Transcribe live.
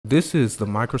This is the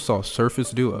Microsoft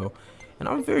Surface Duo, and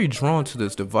I'm very drawn to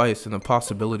this device and the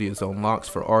possibilities it unlocks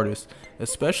for artists,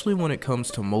 especially when it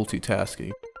comes to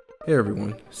multitasking. Hey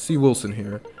everyone, C. Wilson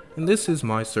here, and this is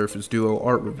my Surface Duo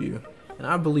art review, and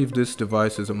I believe this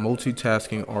device is a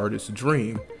multitasking artist's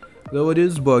dream. Though it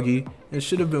is buggy and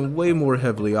should have been way more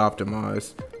heavily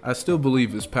optimized, I still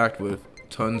believe it's packed with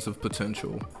tons of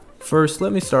potential. First,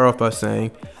 let me start off by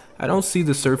saying, I don't see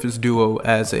the Surface Duo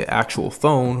as an actual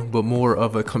phone, but more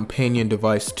of a companion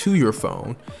device to your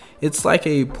phone. It's like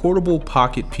a portable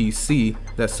pocket PC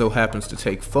that so happens to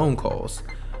take phone calls.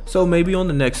 So maybe on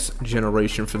the next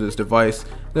generation for this device,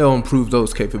 they'll improve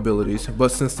those capabilities,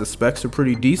 but since the specs are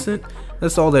pretty decent,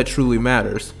 that's all that truly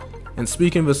matters. And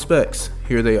speaking of specs,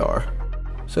 here they are.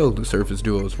 So the Surface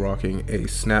Duo is rocking a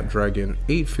Snapdragon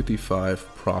 855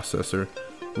 processor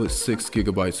with 6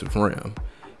 GB of RAM.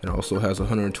 It also has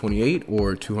 128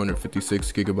 or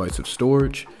 256 GB of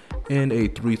storage and a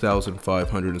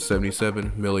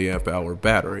 3577 mAh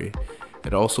battery.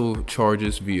 It also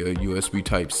charges via USB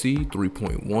Type-C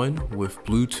 3.1 with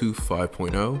Bluetooth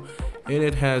 5.0, and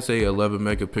it has a 11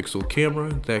 megapixel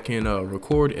camera that can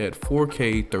record at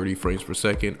 4K 30 frames per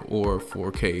second or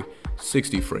 4K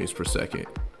 60 frames per second.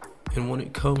 And when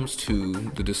it comes to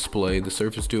the display, the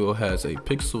Surface Duo has a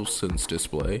Pixel Sense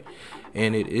display,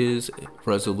 and it is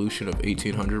resolution of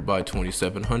 1800 by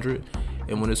 2700,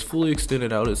 and when it's fully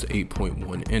extended out, it's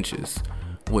 8.1 inches.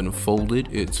 When folded,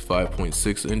 it's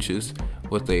 5.6 inches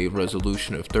with a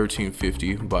resolution of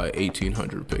 1350 by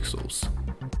 1800 pixels.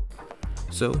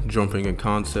 So, jumping in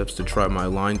concepts to try my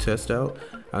line test out,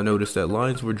 I noticed that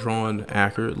lines were drawn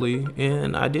accurately,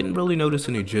 and I didn't really notice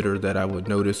any jitter that I would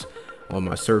notice on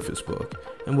my Surface Book.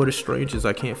 And what is strange is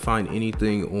I can't find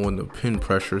anything on the pen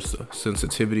pressure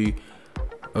sensitivity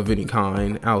of any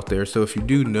kind out there. So if you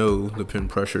do know the pen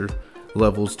pressure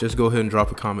levels, just go ahead and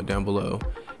drop a comment down below.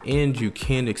 And you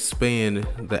can expand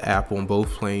the app on both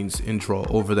planes and draw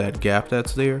over that gap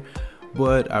that's there,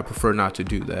 but I prefer not to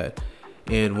do that.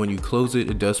 And when you close it,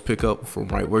 it does pick up from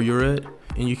right where you're at,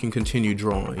 and you can continue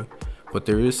drawing. But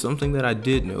there is something that I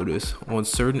did notice. On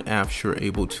certain apps, you're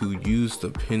able to use the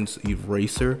pen's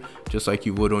eraser, just like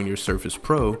you would on your Surface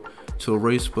Pro, to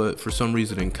erase, but for some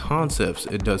reason in Concepts,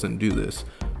 it doesn't do this.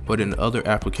 But in other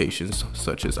applications,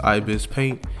 such as IBIS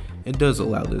Paint, it does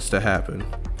allow this to happen.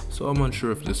 So I'm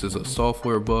unsure if this is a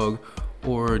software bug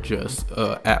or just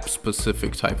a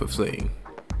app-specific type of thing.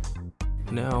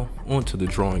 Now, on to the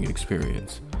drawing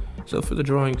experience. So for the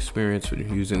drawing experience for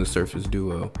using the Surface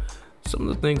Duo, some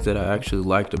of the things that I actually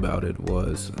liked about it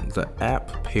was the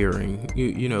app pairing.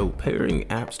 You know, pairing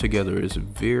apps together is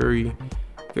very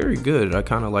good. I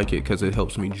kind of like it because it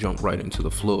helps me jump right into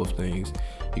the flow of things.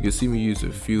 You can see me use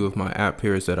a few of my app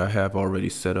pairs that I have already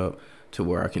set up to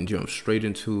where I can jump straight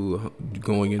into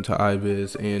going into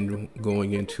IBIS and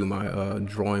going into my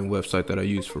drawing website that I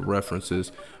use for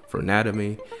references for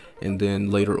anatomy, and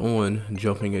then later on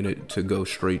jumping in it to go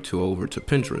straight to over to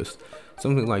Pinterest.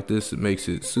 Something like this, it makes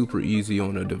it super easy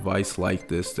on a device like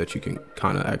this that you can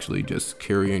kind of actually just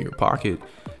carry in your pocket,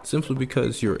 simply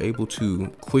because you're able to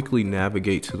quickly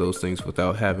navigate to those things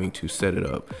without having to set it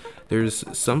up. There's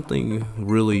something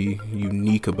really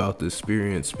unique about this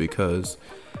experience because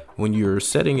when you're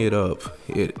setting it up,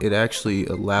 it actually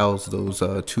allows those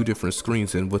two different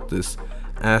screens, and with this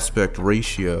aspect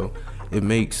ratio, it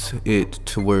makes it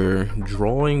to where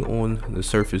drawing on the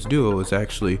Surface Duo is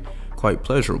actually quite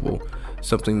pleasurable.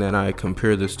 Something that I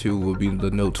compare this to would be the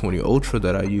Note 20 Ultra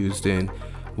that I used, and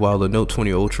while the Note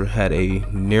 20 Ultra had a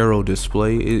narrow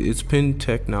display, its pen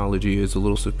technology is a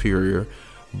little superior,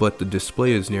 but the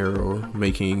display is narrower,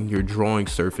 making your drawing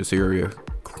surface area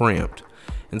cramped.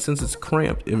 And since it's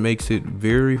cramped, it makes it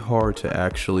very hard to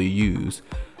actually use.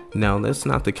 Now, that's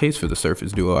not the case for the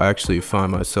Surface Duo. I actually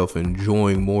find myself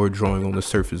enjoying more drawing on the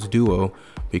Surface Duo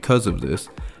because of this.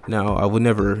 Now, I would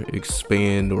never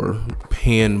expand or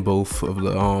pan both of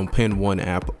the pan one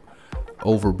app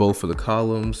over both of the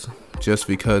columns, just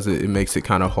because it makes it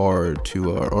kind of hard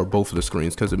to, or both of the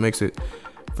screens, because it makes it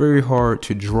very hard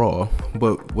to draw.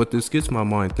 But what this gets my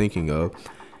mind thinking of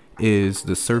is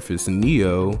the Surface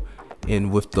Neo,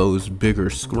 and with those bigger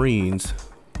screens,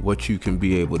 what you can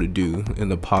be able to do and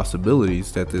the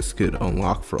possibilities that this could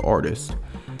unlock for artists.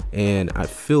 And I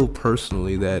feel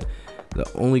personally that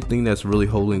the only thing that's really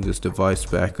holding this device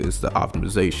back is the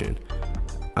optimization.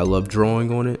 I love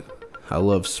drawing on it. I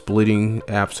love splitting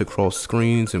apps across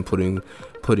screens and putting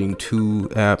two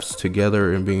apps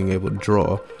together and being able to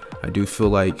draw. I do feel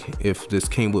like if this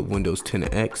came with Windows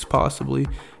 10X possibly,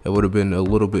 it would have been a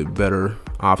little bit better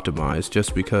optimized,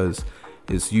 just because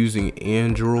It's using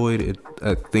Android.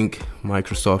 I think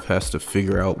Microsoft has to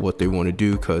figure out what they want to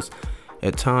do, because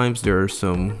at times there are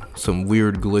some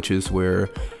weird glitches where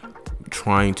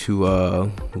trying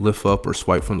to lift up or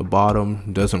swipe from the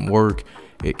bottom doesn't work.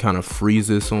 It kind of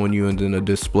freezes on you and then a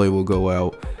display will go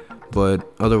out.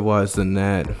 But otherwise than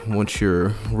that, once you're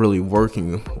really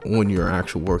working on your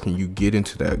actual work and you get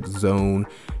into that zone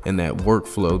and that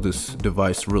workflow, this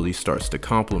device really starts to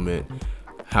complement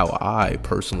how I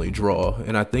personally draw,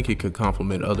 and I think it could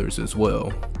complement others as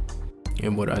well.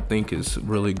 And what I think is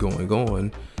really going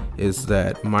on is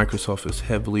that Microsoft is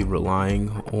heavily relying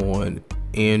on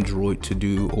Android to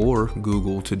do, or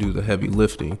Google to do, the heavy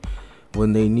lifting,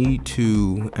 when they need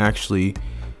to actually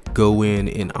go in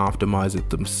and optimize it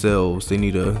themselves. They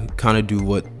need to kind of do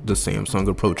what the Samsung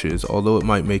approach is. Although it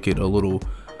might make it a little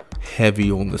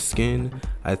heavy on the skin,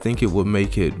 I think it would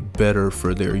make it better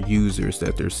for their users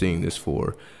that they're seeing this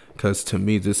for. Because to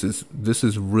me, this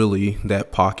is really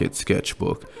that pocket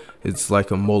sketchbook. It's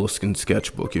like a Moleskine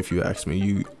sketchbook, if you ask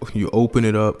me. You open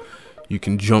it up, you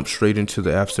can jump straight into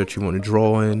the apps that you want to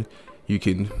draw in. You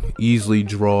can easily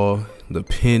draw. The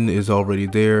pen is already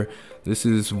there. This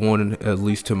is one, at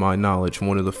least to my knowledge,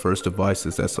 one of the first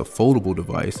devices that's a foldable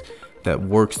device that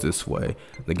works this way.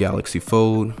 The Galaxy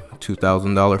Fold,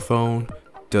 $2,000 phone,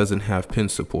 doesn't have pen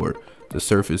support. The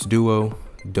Surface Duo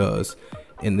does.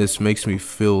 And this makes me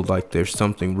feel like there's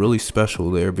something really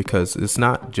special there, because it's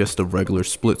not just a regular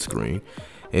split screen.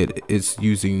 It's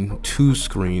using two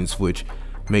screens, which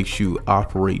makes you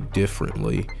operate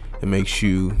differently. It makes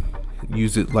you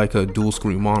use it like a dual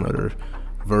screen monitor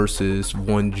versus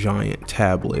one giant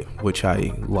tablet, which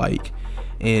I like.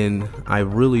 And I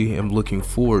really am looking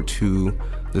forward to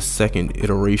the second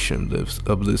iteration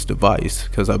of this device,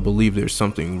 because I believe there's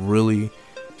something really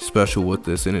special with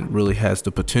this, and it really has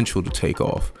the potential to take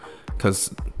off.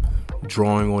 Because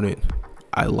drawing on it,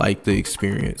 I like the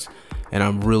experience, and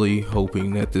I'm really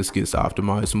hoping that this gets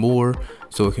optimized more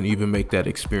so it can even make that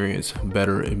experience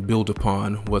better and build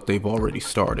upon what they've already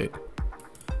started.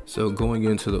 So going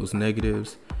into those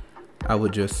negatives, I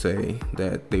would just say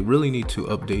that they really need to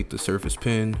update the Surface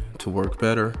Pen to work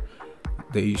better.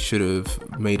 They should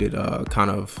have made it more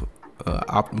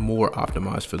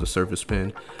optimized for the Surface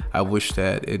Pen. I wish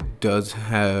that it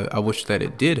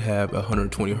did have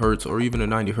 120 hertz or even a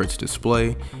 90 hertz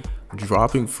display.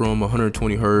 Dropping from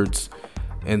 120 hertz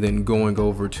and then going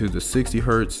over to the 60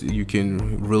 hertz, you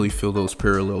can really feel those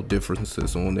parallel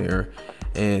differences on there.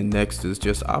 And next is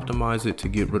just optimize it to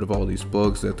get rid of all these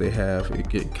bugs that they have. It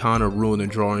can kind of ruin the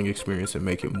drawing experience and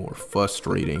make it more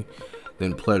frustrating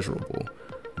than pleasurable.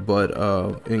 But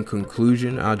in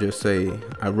conclusion, I'll just say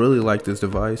I really like this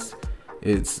device.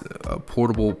 It's a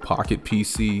portable pocket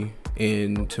PC,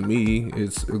 and to me,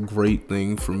 it's a great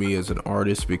thing for me as an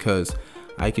artist, because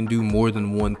I can do more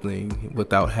than one thing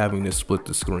without having to split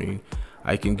the screen.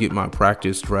 I can get my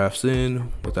practice drafts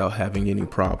in without having any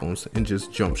problems and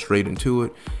just jump straight into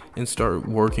it and start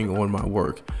working on my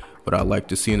work. What I'd like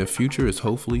to see in the future is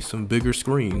hopefully some bigger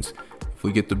screens. If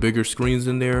we get the bigger screens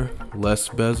in there, less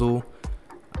bezel,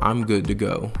 I'm good to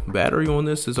go. Battery on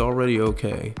this is already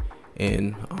okay,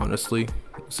 and honestly,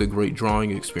 it's a great drawing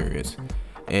experience.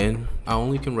 And I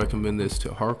only can recommend this to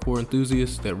hardcore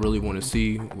enthusiasts that really want to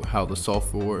see how the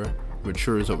software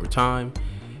matures over time.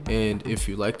 And if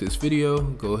you like this video,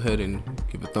 go ahead and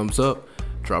give a thumbs up,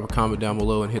 drop a comment down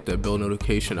below, and hit that bell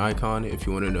notification icon if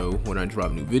you want to know when I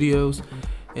drop new videos.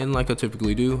 And like I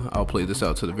typically do, I'll play this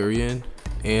out to the very end,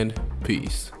 and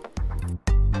peace.